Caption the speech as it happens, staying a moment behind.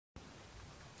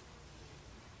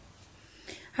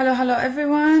Hello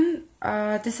everyone.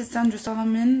 This is Sandra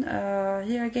Solomon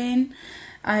here again.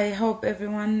 I hope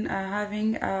everyone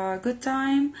having a good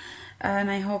time,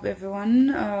 and I hope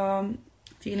everyone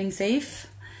feeling safe,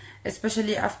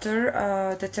 especially after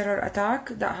the terror attack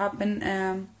that happened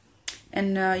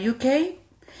in UK.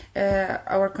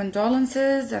 Our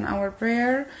condolences and our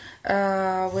prayer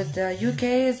with the UK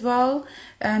as well,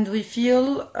 and we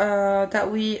feel that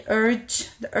we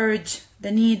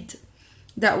the need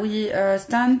that we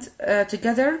stand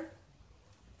together.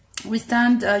 We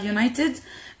stand united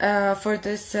for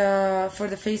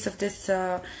the face of this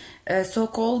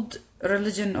so-called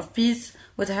religion of peace,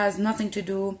 which has nothing to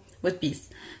do with peace.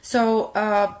 So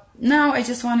now I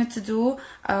just wanted to do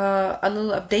a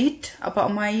little update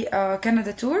about my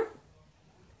Canada tour.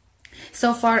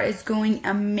 So far it's going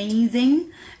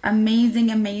amazing.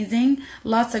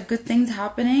 Lots of good things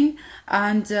happening,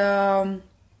 and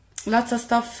lots of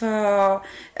stuff,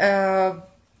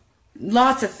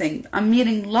 lots of things. I'm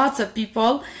meeting lots of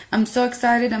people. I'm so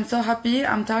excited. I'm so happy.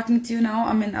 I'm talking to you now.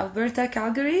 I'm in Alberta,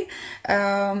 Calgary.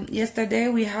 Yesterday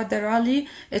we had the rally.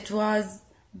 It was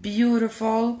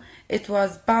beautiful. It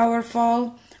was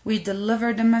powerful. We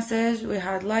delivered the message. We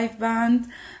had live band.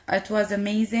 It was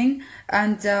amazing,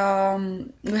 and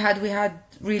we had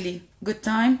really good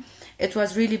time. It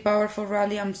was really powerful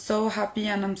rally. I'm so happy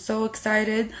and I'm so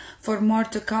excited for more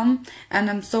to come, and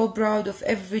I'm so proud of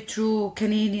every true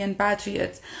Canadian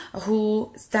patriot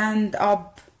who stand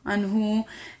up and who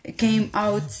came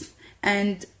out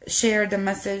and shared the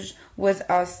message with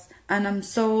us. And I'm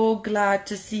so glad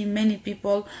to see many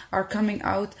people are coming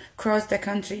out across the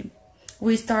country.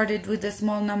 We started with a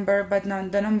small number, but now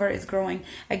the number is growing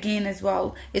again as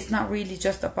well. It's not really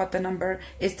just about the number,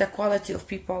 it's the quality of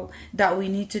people that we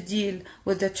need to deal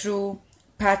with, the true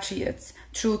patriots,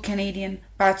 true Canadian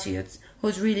patriots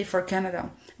who's really for Canada.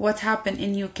 What happened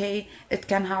in UK, it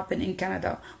can happen in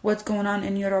Canada. What's going on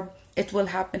in Europe, it will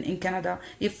happen in Canada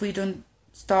if we don't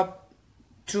stop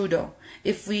Trudeau,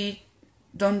 if we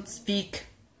don't speak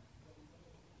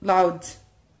loud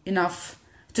enough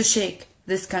to shake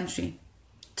this country,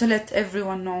 to let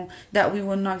everyone know that we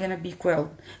will not gonna be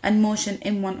quelled, and motion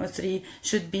M103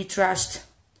 should be trashed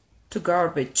to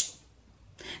garbage,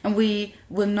 and we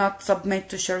will not submit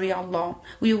to Sharia law.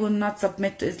 We will not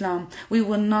submit to Islam. We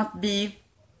will not be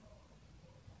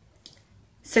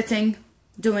sitting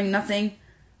doing nothing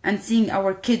and seeing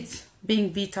our kids being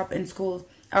beat up in school,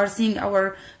 or seeing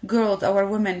our girls, our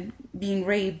women being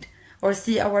raped, or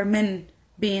see our men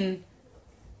being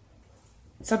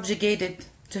subjugated,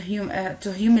 to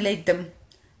humiliate them,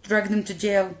 drag them to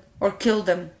jail, or kill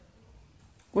them.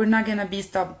 We're not gonna be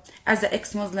stopped. As an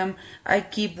ex-Muslim, I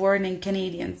keep warning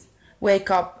Canadians, wake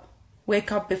up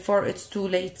before it's too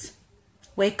late.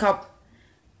 Wake up.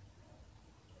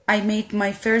 I made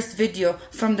my first video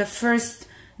from the first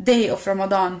day of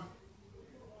Ramadan.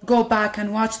 Go back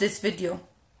and watch this video,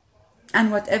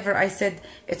 and whatever I said,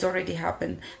 it's already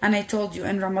happened. And I told you,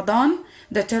 in Ramadan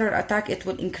the terror attack, it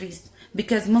will increase,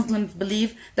 because Muslims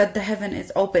believe that the heaven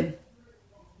is open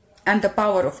and the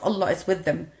power of Allah is with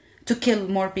them to kill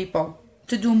more people,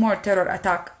 to do more terror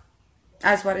attack.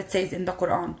 As what it says in the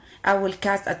Quran, I will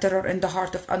cast a terror in the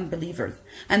heart of unbelievers.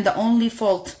 And the only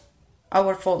fault,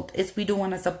 our fault, is we don't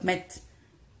want to submit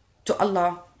to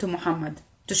Allah, to Muhammad,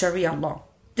 to Sharia law.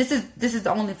 This is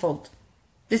the only fault.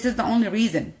 This is the only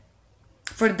reason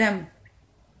for them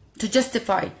to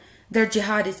justify their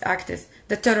jihadist acts,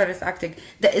 the terrorist acting,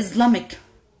 the Islamic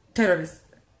terrorist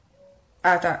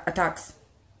attacks.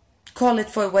 Call it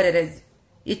for what it is.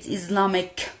 It's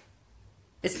Islamic.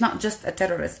 It's not just a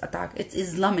terrorist attack. It's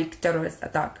Islamic terrorist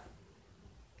attack.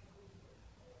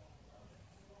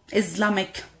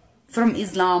 Islamic, from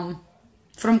Islam,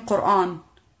 from Quran,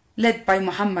 led by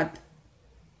Muhammad,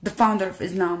 the founder of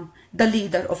Islam, the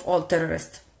leader of all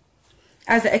terrorists.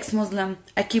 As an ex-Muslim,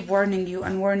 I keep warning you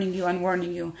and warning you and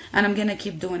warning you, and I'm gonna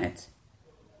keep doing it.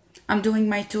 I'm doing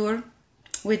my tour.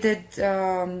 We did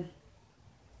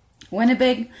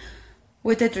Winnipeg,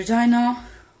 we did Regina,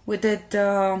 we did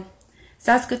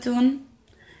Saskatoon.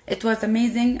 It was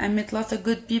amazing. I met lots of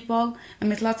good people. I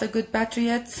met lots of good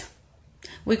patriots.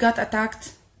 We got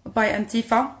attacked by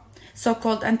Antifa,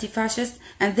 so-called anti-fascists,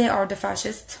 and they are the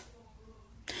fascists.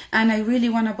 And I really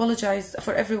want to apologize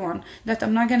for everyone that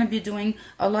I'm not going to be doing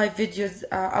live videos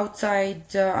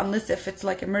outside unless if it's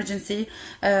like emergency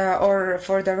or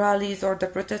for the rallies or the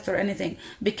protests or anything,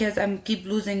 because I'm keep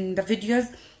losing the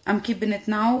videos. I'm keeping it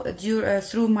now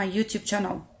through my YouTube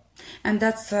channel, and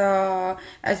that's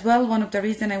as well one of the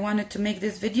reasons I wanted to make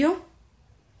this video.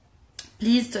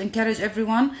 Please, to encourage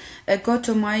everyone, go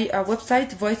to my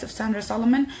website, Voice of Sandra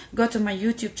Solomon. Go to my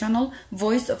YouTube channel,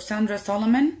 Voice of Sandra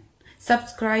Solomon.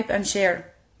 Subscribe and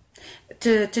share.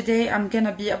 Today I'm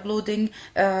gonna be uploading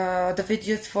the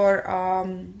videos for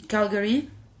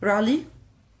Calgary rally.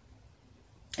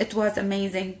 It was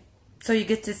amazing. So you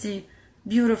get to see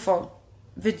beautiful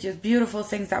videos, beautiful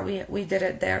things that we did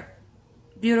it there.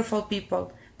 Beautiful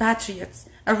people, patriots,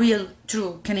 a real,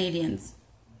 true Canadians,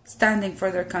 standing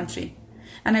for their country.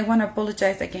 And I want to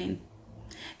apologize again.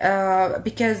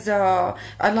 Because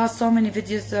I lost so many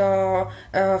videos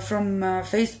from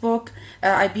Facebook.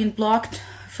 I've been blocked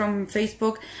from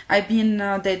Facebook. I've been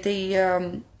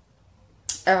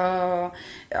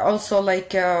also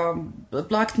like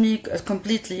blocked me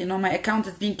completely. You know, my account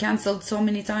is being cancelled so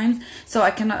many times, so I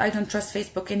don't trust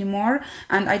Facebook anymore,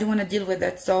 and I don't want to deal with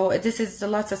it. So this is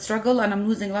lots of struggle, and I'm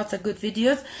losing lots of good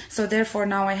videos. So therefore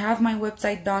now I have my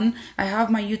website done, I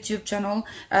have my YouTube channel,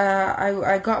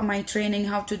 I got my training,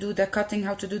 how to do the cutting,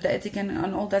 how to do the editing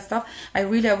and all that stuff. I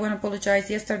want to apologize.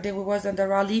 Yesterday we was at the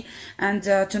rally, and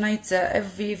tonight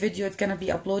every video is gonna be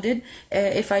uploaded.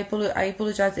 I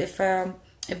apologize if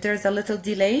there's a little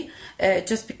delay,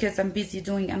 just because I'm busy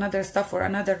doing another stuff or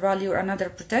another rally or another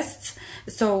protests.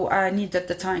 So I needed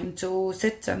the time to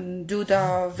sit and do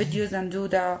the videos and do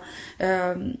the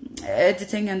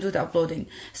editing and do the uploading.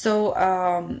 So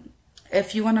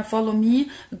if you want to follow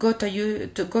me, go to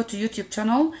YouTube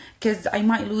channel, because I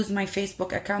might lose my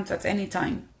Facebook account at any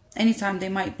time. Anytime they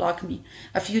might block me.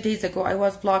 A few days ago I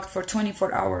was blocked for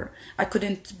 24 hours. I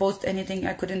couldn't post anything,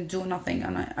 I couldn't do nothing,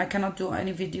 and I cannot do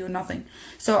any video, nothing.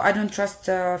 So I don't trust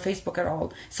Facebook at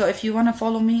all. So if you want to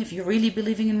follow me, if you're really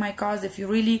believing in my cause, if you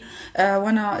really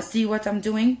want to see what I'm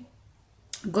doing,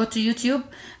 go to YouTube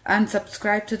and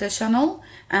subscribe to the channel.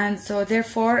 And so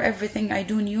therefore everything I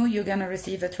do new, you're gonna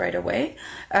receive it right away,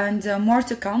 and more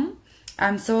to come.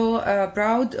 I'm so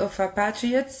proud of our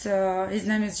patriots. His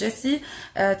name is Jesse.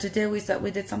 Today we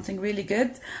did something really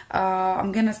good.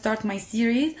 I'm gonna start my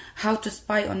series, How to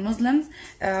Spy on Muslims.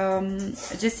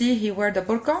 Jesse, he wore the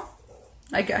burqa.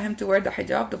 I got him to wear the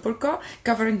hijab, the burqa,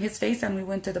 covering his face, and we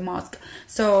went to the mosque.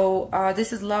 So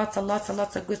this is lots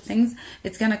of good things.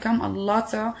 It's gonna come a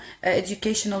lot of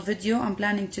educational video I'm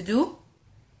planning to do.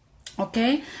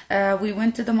 Okay, we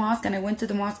went to the mosque, and I went to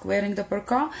the mosque wearing the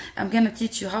burqa. I'm gonna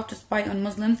teach you how to spy on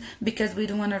Muslims, because we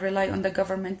don't want to rely on the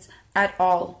government at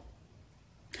all.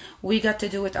 We got to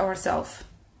do it ourselves.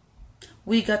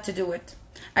 We got to do it.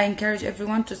 I encourage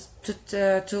everyone to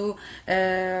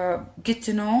get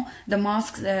to know the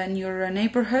mosques in your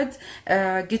neighborhood,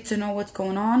 get to know what's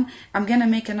going on. I'm gonna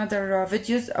make another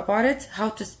videos about it, how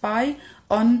to spy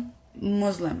on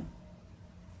Muslim.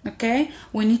 Okay,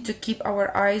 we need to keep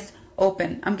our eyes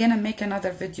open. I'm gonna make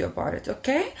another video about it.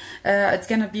 Okay, it's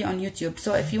gonna be on YouTube.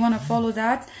 So if you want to follow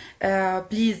that,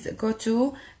 please go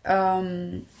to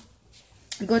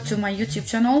my YouTube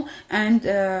channel and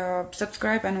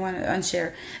subscribe and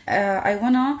share. I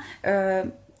wanna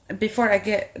before I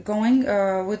get going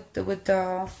with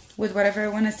whatever I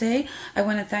want to say, I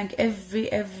want to thank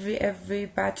every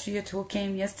patriot who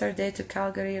came yesterday to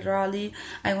Calgary rally.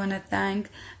 I want to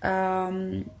thank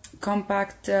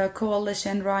Compact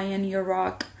Coalition, Ryan, your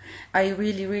rock. I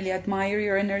really admire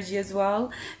your energy as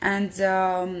well, and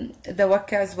the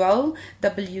Waka as well,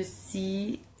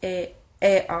 WCAI,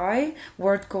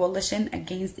 World Coalition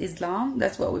Against Islam.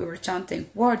 That's what we were chanting,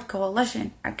 World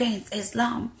Coalition Against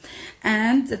Islam.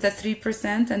 And the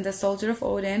 3% and the Soldier of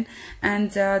Odin, and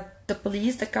the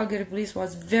police, the Calgary police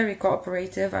was very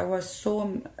cooperative. I was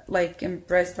so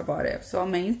impressed about it, so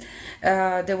amazed.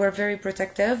 They were very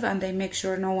protective, and they make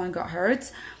sure no one got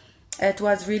hurt. It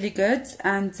was really good,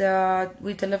 and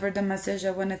we delivered the message.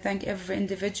 I want to thank every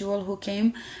individual who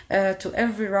came to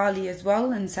every rally as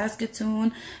well, in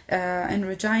Saskatoon, in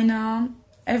Regina,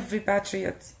 every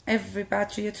patriot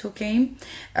who came.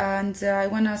 And I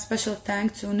want a special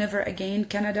thank to Never Again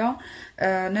Canada,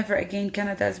 Never Again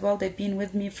Canada as well. They've been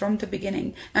with me from the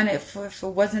beginning, and if it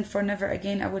wasn't for Never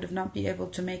Again, I would have not been able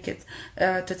to make it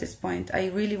to this point. I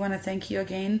really want to thank you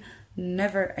again,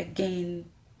 Never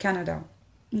Again Canada.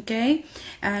 Okay,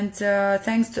 and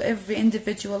thanks to every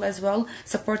individual as well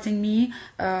supporting me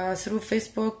through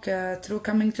Facebook, through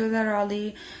coming to the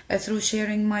rally, through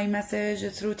sharing my message,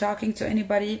 through talking to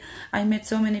anybody. I met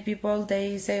so many people.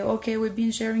 They say, okay, we've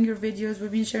been sharing your videos,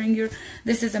 we've been sharing your,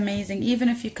 this is amazing. Even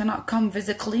if you cannot come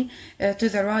physically to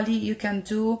the rally, you can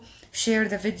share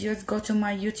the videos. Go to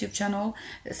my YouTube channel,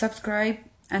 subscribe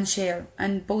and share,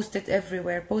 and post it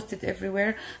everywhere,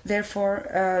 therefore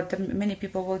many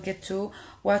people will get to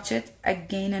watch it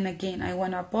again and again. I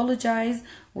want to apologize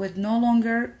with no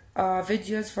longer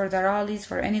videos, for the rallies,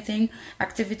 for anything,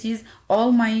 activities,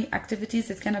 all my activities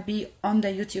is gonna be on the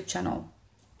YouTube channel,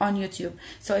 on YouTube.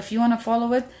 So if you want to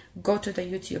follow it, go to the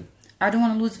YouTube. I don't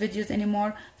want to lose videos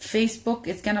anymore. Facebook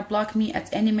is gonna block me at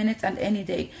any minute and any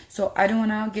day. So I don't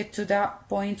want to get to that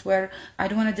point where I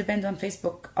don't want to depend on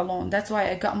Facebook alone. That's why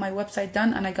I got my website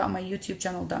done and I got my YouTube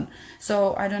channel done.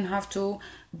 So I don't have to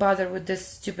bother with this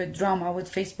stupid drama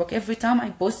with Facebook. Every time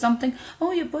I post something,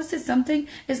 oh, you posted something,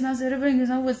 it's not delivering, it's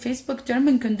not with Facebook term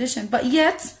and condition. But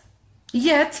yet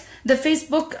the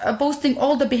Facebook posting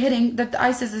all the beheading that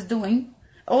ISIS is doing,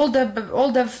 all the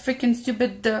freaking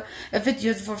stupid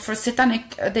videos for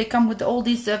satanic, they come with all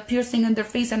these piercing in their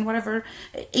face and whatever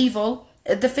evil.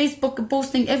 The Facebook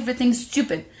posting everything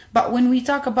stupid. But when we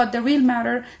talk about the real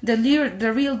matter, the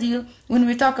real deal, when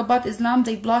we talk about Islam,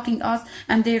 they blocking us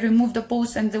and they remove the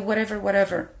posts and the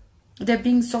whatever. They're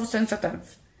being so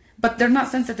sensitive. But they're not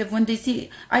sensitive when they see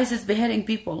ISIS beheading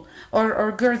people,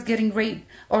 or girls getting raped,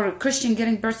 or Christian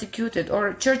getting persecuted,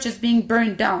 or churches being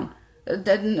burned down.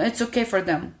 Then it's okay for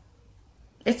them.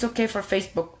 It's okay for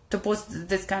Facebook to post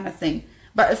this kind of thing.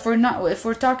 But if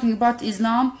we're talking about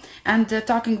Islam and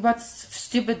talking about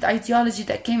stupid ideology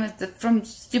that came from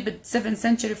stupid 7th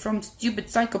century, from stupid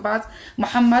psychopaths,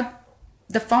 Muhammad,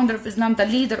 the founder of Islam, the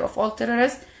leader of all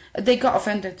terrorists, they got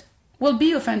offended. Well,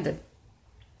 be offended.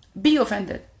 Be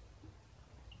offended.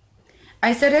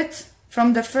 I said it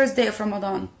from the first day of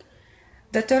Ramadan.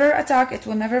 The terror attack, it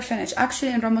will never finish.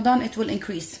 Actually, in Ramadan, it will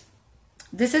increase.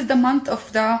 This is the month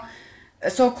of the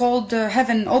so-called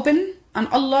heaven open, and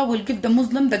Allah will give the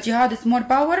Muslim, the jihadists, more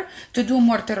power to do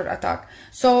more terror attack.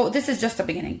 So this is just the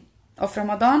beginning of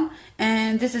Ramadan,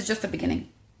 and this is just the beginning.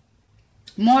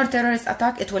 More terrorist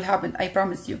attack, it will happen, I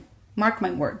promise you. Mark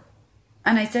my word.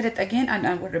 And I said it again, and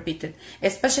I will repeat it.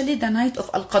 Especially the night of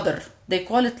Al-Qadr. They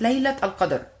call it Laylat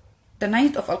Al-Qadr. The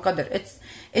night of Al-Qadr.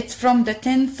 It's from the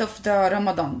 10th of the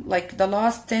Ramadan, like the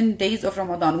last 10 days of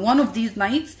Ramadan. One of these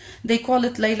nights, they call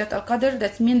it Laylat Al-Qadr.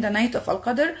 That means the night of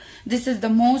Al-Qadr. This is the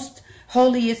most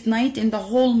holiest night in the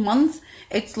whole month.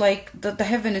 It's like the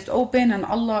heaven is open and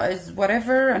Allah is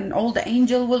whatever, and all the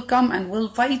angel will come and will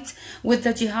fight with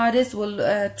the jihadists, will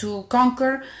to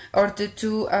conquer or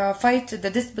to fight the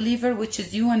disbeliever, which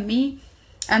is you and me.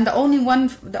 And the only one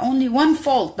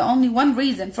fault, the only one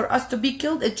reason for us to be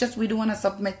killed is just we don't want to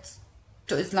submit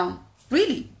to Islam.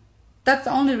 Really. That's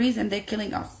the only reason they're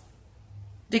killing us.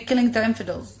 They're killing the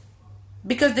infidels.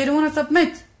 Because they don't want to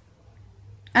submit.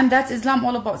 And that's Islam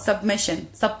all about, submission.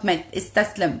 Submit. It's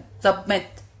taslim.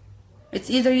 Submit. It's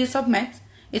either you submit,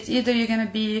 it's either you're going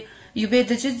to be, you pay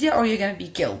the jizya, or you're going to be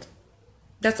killed.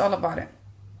 That's all about it.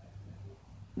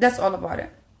 That's all about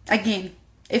it. Again,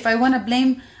 if I want to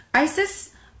blame ISIS,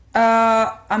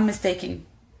 I'm mistaken.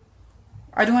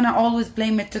 I don't want to always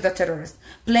blame it to the terrorists.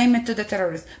 Blame it to the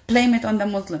terrorists. Blame it on the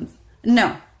Muslims.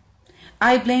 No.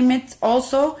 I blame it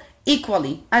also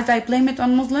equally. As I blame it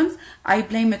on Muslims, I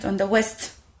blame it on the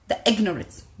West. The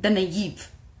ignorance, the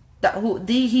naive.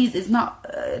 He is not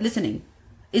listening.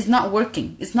 Is not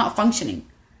working. Is not functioning.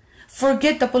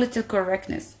 Forget the political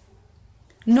correctness.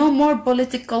 No more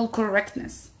political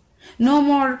correctness. No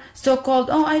more so-called,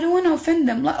 oh, I don't want to offend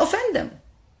them. Offend them.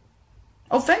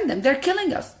 Offend them. They're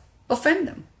killing us. Offend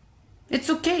them. It's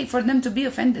okay for them to be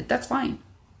offended. That's fine.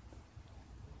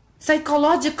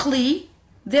 Psychologically,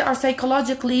 they are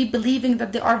psychologically believing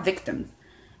that they are victims.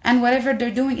 And whatever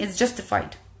they're doing is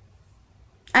justified.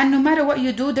 And no matter what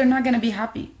you do, they're not going to be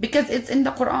happy. Because it's in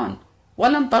the Quran.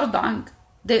 وَلَنْ تَرْضَ عَنْكَ.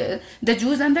 The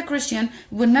Jews and the Christian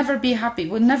will never be happy,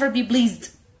 will never be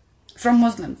pleased from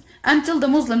Muslims. Until the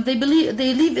Muslims, they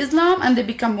leave Islam and they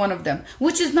become one of them.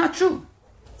 Which is not true.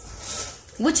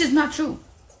 Which is not true.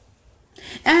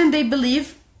 And they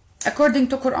believe, according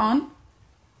to Quran,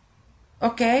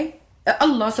 okay,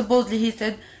 Allah supposedly, he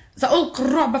said, سَأُلْقِ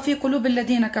الرُّعْبَ فِي قُلُوبِ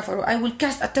الَّذِينَ كَفَرُوا. I will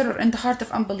cast a terror in the heart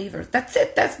of unbelievers. That's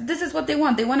it. This is what they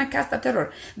want. They want to cast a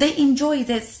terror. They enjoy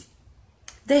this.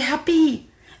 They're happy.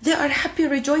 They are happy,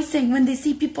 rejoicing when they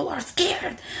see people are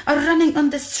scared, are running on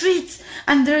the streets,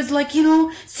 and there's like,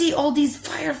 see all these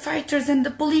firefighters and the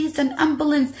police and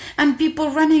ambulance and people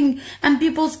running and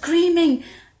people screaming.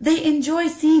 They enjoy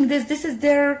seeing this. This is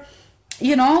their,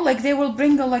 like they will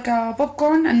bring a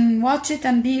popcorn and watch it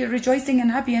and be rejoicing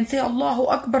and happy and say, Allahu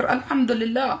Akbar,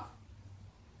 Alhamdulillah.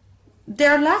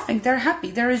 They're laughing, they're happy,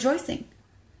 they're rejoicing.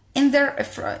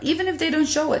 Even if they don't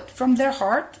show it from their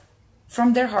heart,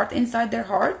 inside their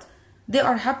heart, they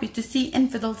are happy to see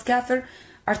infidels, kafir,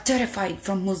 are terrified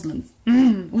from Muslims.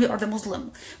 We are the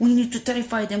Muslims. We need to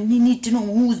terrify them. We need to know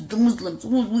who's the Muslims.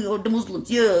 We are the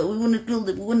Muslims. Yeah, we want to kill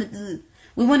them.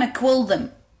 We want to quill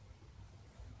them.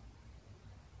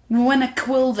 We want to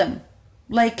quill them.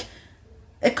 like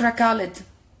Ikra Khalid.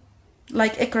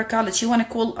 Like Ikra Khalid, she wanna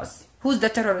call us. Who's the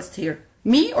terrorist here?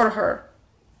 Me or her?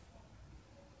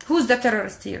 Who's the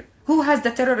terrorist here? Who has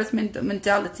the terrorist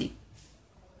mentality?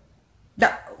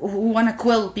 Who wanna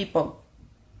kill people?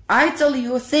 I tell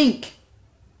you, think,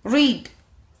 read,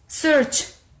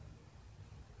 search.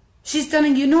 She's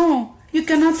telling you, no, you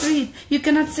cannot read, you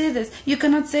cannot say this, you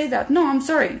cannot say that. No, I'm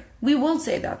sorry. We will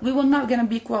say that. We will not gonna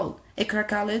be quelled, Ikra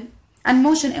Khalid. And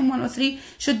Motion M103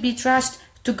 should be trashed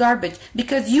to garbage,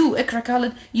 because you, Ikra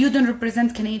Khalid, you don't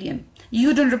represent Canadian.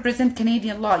 You don't represent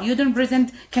Canadian law. You don't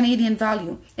represent Canadian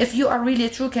value. If you are really a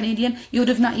true Canadian, you would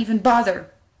have not even bothered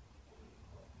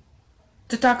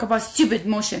to talk about stupid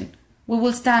motion. We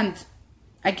will stand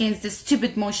against this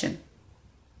stupid motion.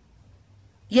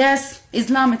 Yes,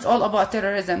 Islam, it's all about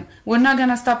terrorism. We're not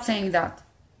gonna stop saying that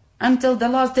until the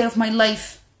last day of my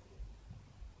life.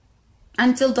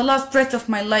 Until the last breath of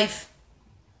my life.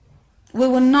 We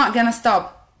will not gonna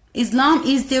stop. Islam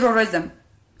is terrorism.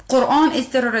 Quran is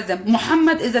terrorism.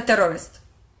 Muhammad is a terrorist.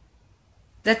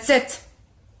 That's it.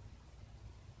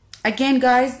 Again,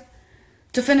 guys,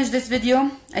 to finish this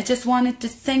video, I just wanted to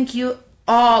thank you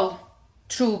all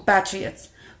true patriots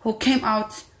who came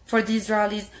out for these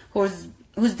rallies, who's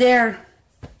there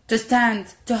to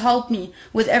stand, to help me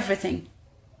with everything.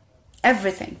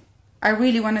 Everything. I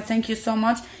really want to thank you so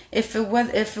much. If it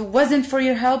wasn't for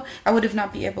your help, I would have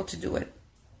not been able to do it.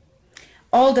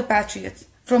 All the patriots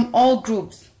from all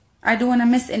groups. I don't want to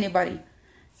miss anybody.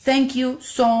 Thank you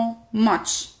so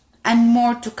much, and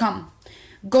more to come.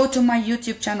 Go to my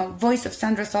YouTube channel, Voice of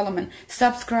Sandra Solomon.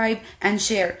 Subscribe and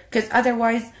share, because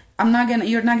otherwise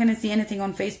you're not gonna see anything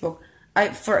on Facebook.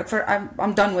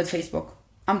 I'm done with Facebook.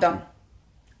 I'm done.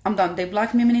 They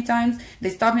blocked me many times. They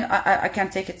stopped me. I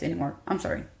can't take it anymore. I'm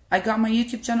sorry. I got my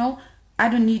YouTube channel. I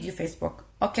don't need you, Facebook.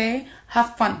 Okay?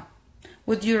 Have fun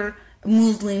with your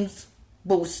Muslims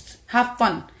boost. Have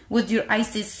fun with your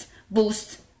ISIS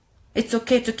boost. It's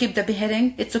okay to keep the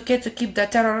beheading. It's okay to keep the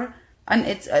terror. And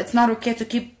it's not okay to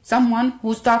keep someone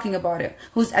who's talking about it,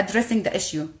 who's addressing the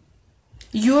issue.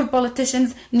 Your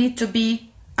politicians need to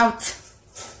be out.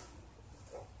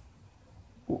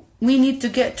 We need to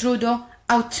get Trudeau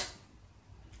out.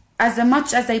 As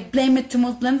much as I blame it to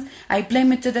Muslims, I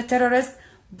blame it to the terrorists,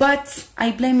 but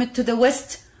I blame it to the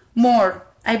West more.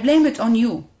 I blame it on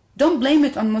you. Don't blame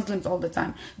it on Muslims all the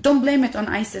time. Don't blame it on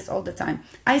ISIS all the time.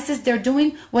 ISIS, they're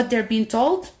doing what they're being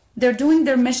told. They're doing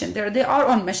their mission. They are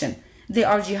on mission. They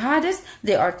are jihadists.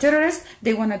 They are terrorists.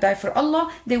 They want to die for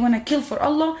Allah. They want to kill for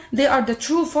Allah. They are the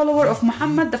true follower of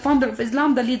Muhammad, the founder of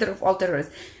Islam, the leader of all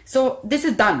terrorists. So this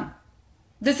is done.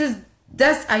 That's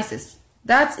ISIS.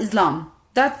 That's Islam.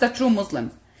 That's the true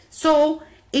Muslims. So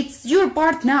it's your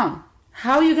part now.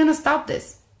 How are you going to stop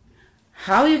this?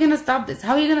 How are you going to stop this?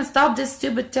 How are you going to stop this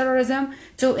stupid terrorism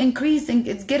to increasing?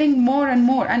 It's getting more and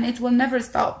more, and it will never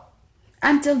stop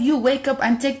until you wake up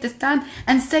and take the stand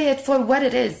and say it for what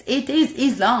it is. It is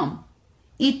Islam.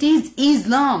 It is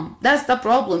Islam. That's the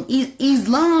problem.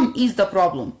 Islam is the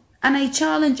problem. And I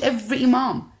challenge every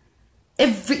imam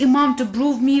to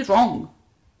prove me wrong.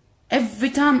 Every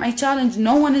time I challenge,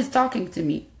 no one is talking to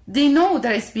me. They know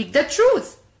that I speak the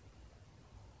truth.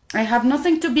 I have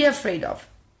nothing to be afraid of.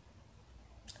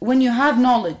 When you have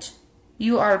knowledge,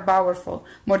 you are powerful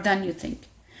more than you think.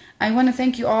 I want to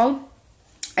thank you all.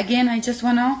 Again, I just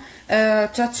want to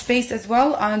touch base as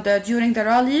well on during the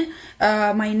rally.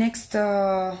 I'm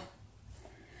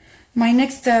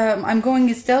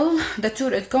going still. The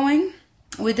tour is going.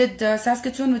 We did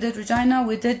Saskatoon, we did Regina,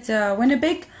 we did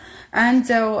Winnipeg.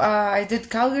 And I did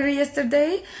Calgary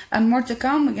yesterday, and more to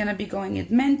come. We're gonna be going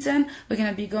Edmonton. We're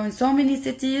gonna be going so many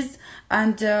cities,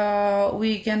 and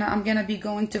I'm gonna be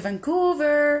going to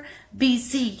Vancouver,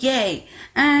 BC, yay!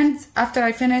 And after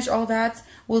I finish all that,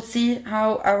 we'll see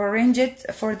how I arrange it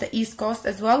for the East Coast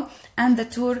as well. And the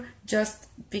tour just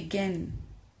begin.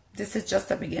 This is just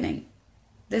the beginning.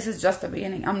 This is just the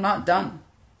beginning. I'm not done.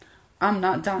 I'm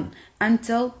not done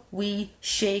until we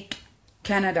shake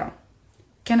Canada.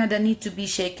 Canada needs to be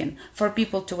shaken for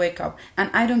people to wake up. And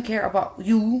I don't care about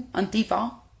you,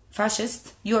 Antifa,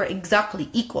 fascist. You're exactly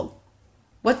equal.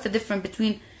 What's the difference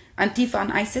between Antifa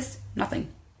and ISIS?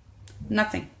 Nothing.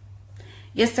 Nothing.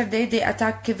 Yesterday they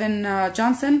attacked Kevin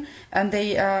Johnson, and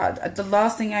they the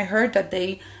last thing I heard that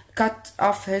they cut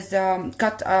off his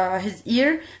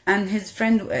ear, and his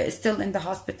friend is still in the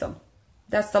hospital.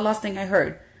 That's the last thing I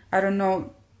heard. I don't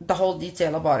know the whole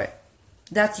detail about it.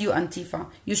 That's you, Antifa.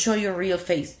 You show your real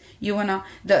face. You wanna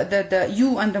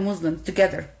you and the Muslims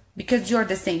together, because you're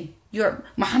the same.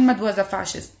 Muhammad was a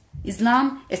fascist.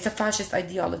 Islam is a fascist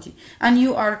ideology, and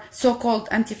you are so-called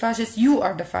anti-fascist. You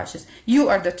are the fascist. You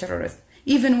are the terrorist.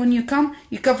 Even when you come,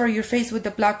 you cover your face with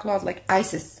the black cloth like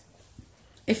ISIS.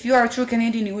 If you are a true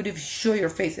Canadian, you would have show your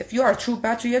face. If you are a true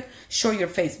patriot, show your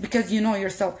face, because you know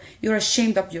yourself. You're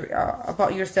ashamed of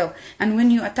about yourself. And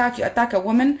when you attack a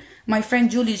woman. My friend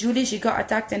Julie, she got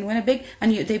attacked in Winnipeg,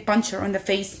 and they punch her on the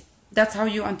face. That's how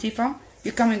you, Antifa.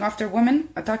 You're coming after women,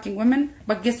 attacking women.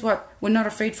 But guess what? We're not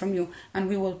afraid from you, and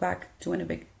we will back to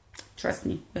Winnipeg. Trust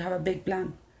me, we have a big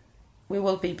plan. We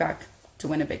will be back to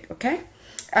Winnipeg, okay?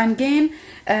 And again,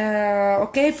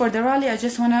 okay, for the rally, I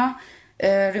just wanna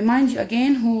remind you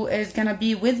again who is gonna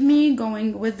be with me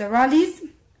going with the rallies.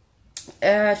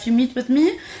 If you meet with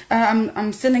me,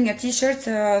 I'm selling a t-shirt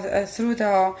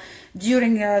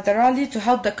during the rally to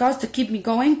help the cause, to keep me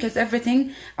going, because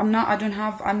everything I'm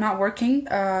not working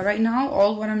right now.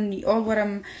 All what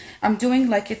I'm doing,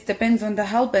 like, it depends on the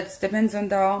help. It depends on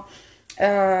the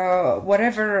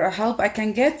whatever help I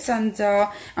can get. And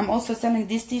I'm also selling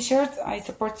these t-shirts. I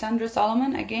support Sandra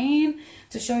Solomon again,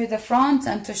 to show you the front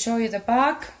and to show you the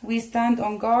back. We stand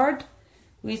on guard.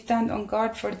 We stand on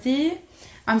guard for thee.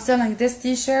 I'm selling this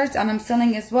t-shirt, and I'm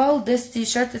selling as well this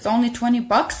t-shirt. It's only 20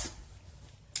 bucks,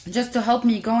 just to help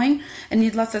me going. I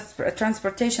need lots of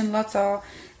transportation, lots of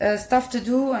stuff to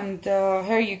do. And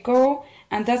here you go.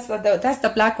 And that's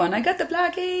the black one. I got the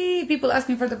black. Hey, people ask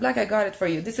me for the black. I got it for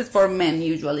you. This is for men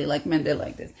usually. Like, men, they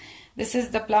like this. This is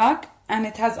the black, and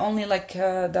it has only like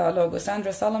the logo,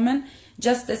 Sandra Solomon,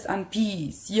 justice and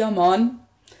peace. Yeah, man.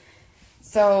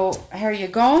 So here you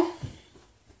go.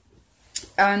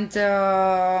 And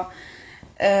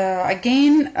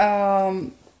again,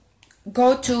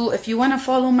 go to, if you want to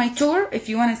follow my tour, if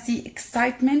you want to see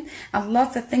excitement and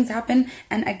lots of things happen.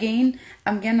 And again,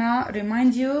 I'm gonna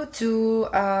remind you to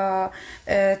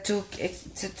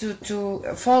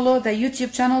follow the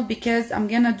YouTube channel, because I'm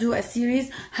gonna do a series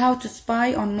how to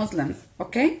spy on Muslims.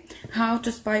 Okay, how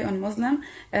to spy on Muslim.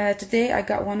 Today I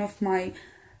got one of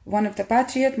the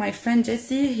patriot, my friend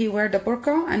Jesse. He wear the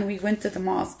burqa, and we went to the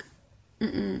mosque.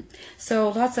 So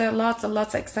lots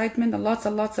of excitement, and lots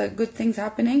of good things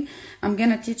happening. I'm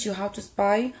gonna teach you how to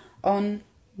spy on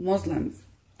Muslims.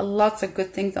 Lots of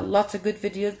good things, and lots of good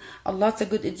videos, and lots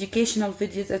of good educational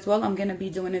videos as well. I'm gonna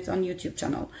be doing it on YouTube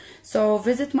channel. So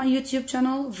visit my YouTube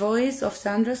channel, Voice of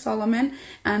Sandra Solomon.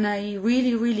 And I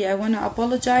really I wanna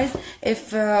apologize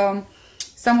if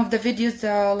some of the videos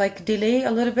like delay a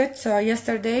little bit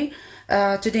yesterday.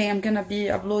 Today I'm gonna be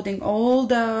uploading all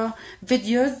the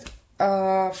videos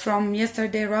from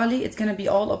yesterday rally. It's gonna be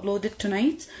all uploaded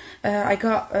tonight. I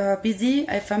got busy.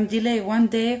 If I'm delay 1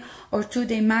 day or 2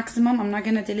 day maximum, I'm not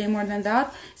gonna delay more than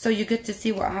that. So you get to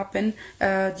see what happened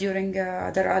during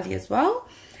the rally as well.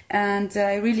 And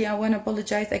I want to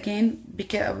apologize again,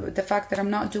 because the fact that I'm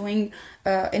not doing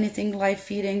anything live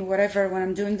feeding, whatever, when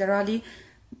I'm doing the rally,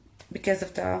 because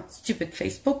of the stupid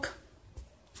Facebook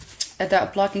that are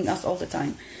blocking us all the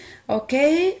time.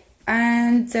 Okay.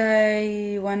 And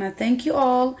I wanna thank you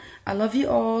all. I love you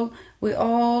all. We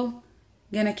all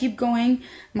gonna keep going.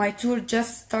 My tour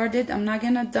just started. I'm not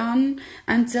gonna done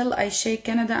until I shake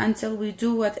Canada, until we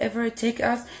do whatever it takes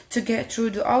us to get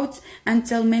through the out,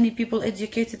 until many people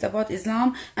educated about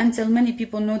Islam, until many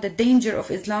people know the danger of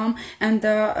Islam. And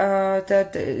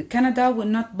the Canada will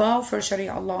not bow for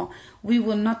Sharia law. We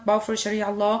will not bow for Sharia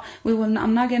law.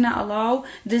 I'm not gonna allow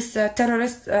this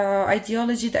terrorist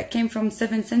ideology that came from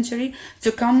 7th century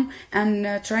to come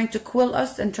and trying to kill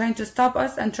us and trying to stop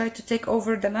us and try to take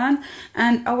over the land.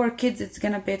 And our kids, it's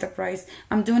gonna pay the price.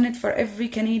 I'm doing it for every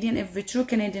Canadian, every true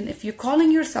Canadian. If you're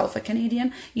calling yourself a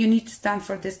Canadian, you need to stand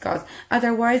for this cause.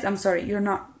 Otherwise, I'm sorry, you're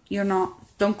not.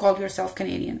 Don't call yourself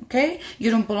Canadian, okay?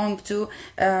 You don't belong to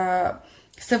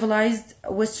civilized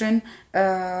Western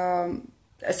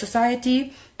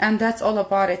society, and that's all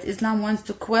about it. Islam wants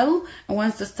to quell,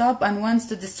 wants to stop, and wants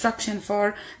the destruction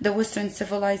for the Western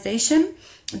civilization.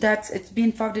 That it's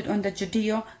been founded on the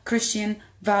Judeo-Christian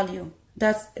value.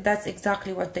 That's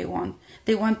exactly what they want.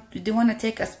 They want to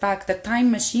take us back. The time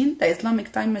machine, the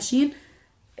Islamic time machine,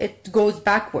 it goes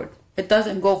backward. It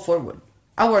doesn't go forward.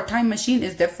 Our time machine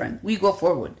is different. We go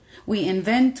forward. We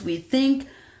invent, we think,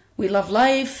 we love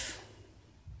life.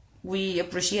 We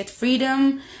appreciate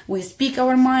freedom. We speak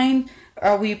our mind.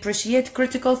 We appreciate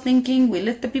critical thinking. We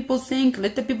let the people think,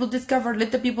 let the people discover,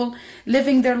 let the people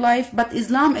living their life. But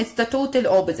Islam is the total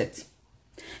opposite.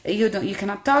 You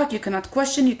cannot talk, you cannot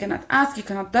question, you cannot ask, you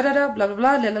cannot blah blah blah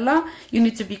la la la. You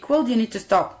need to be quelled, you need to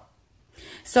stop.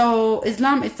 So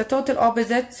Islam is the total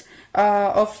opposite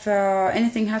of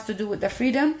anything has to do with the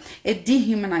freedom. It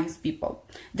dehumanizes people.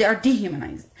 They are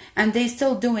dehumanized, and they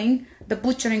still doing the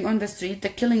butchering on the street, the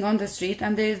killing on the street,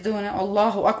 and they is doing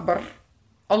Allahu Akbar,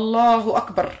 Allahu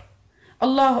Akbar,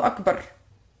 Allahu Akbar.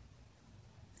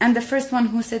 And the first one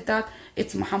who said that,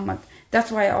 it's Muhammad.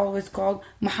 That's why I always call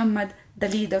Muhammad the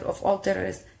leader of all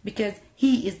terrorists, because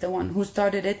he is the one who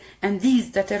started it. And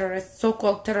these, the terrorists,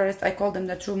 so-called terrorists, I call them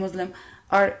the true Muslim,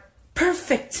 are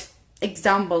perfect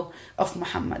example of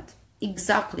Muhammad.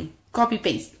 Exactly. Copy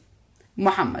paste.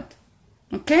 Muhammad.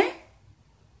 Okay?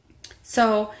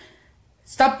 So,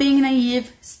 stop being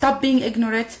naive. Stop being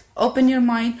ignorant. Open your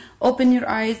mind. Open your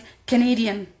eyes.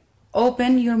 Canadian.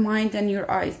 Open your mind and your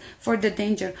eyes for the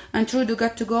danger. And Trudeau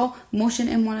got to go. Motion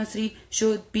M103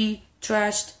 should be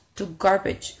trashed to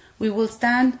garbage. We will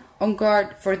stand on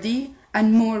guard for thee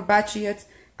and more patriots.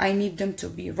 I need them to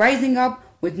be rising up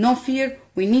with no fear.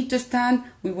 We need to stand.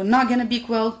 We will not gonna be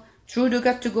quelled. Trudeau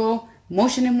got to go.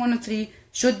 Motion M103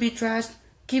 should be trashed.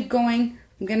 Keep going.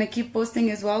 I'm gonna keep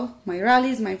posting as well my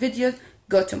rallies, my videos.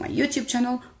 Go to my YouTube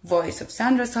channel,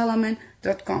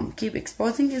 voiceofsandrasolomon.com. Keep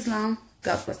exposing Islam.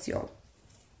 God bless you all.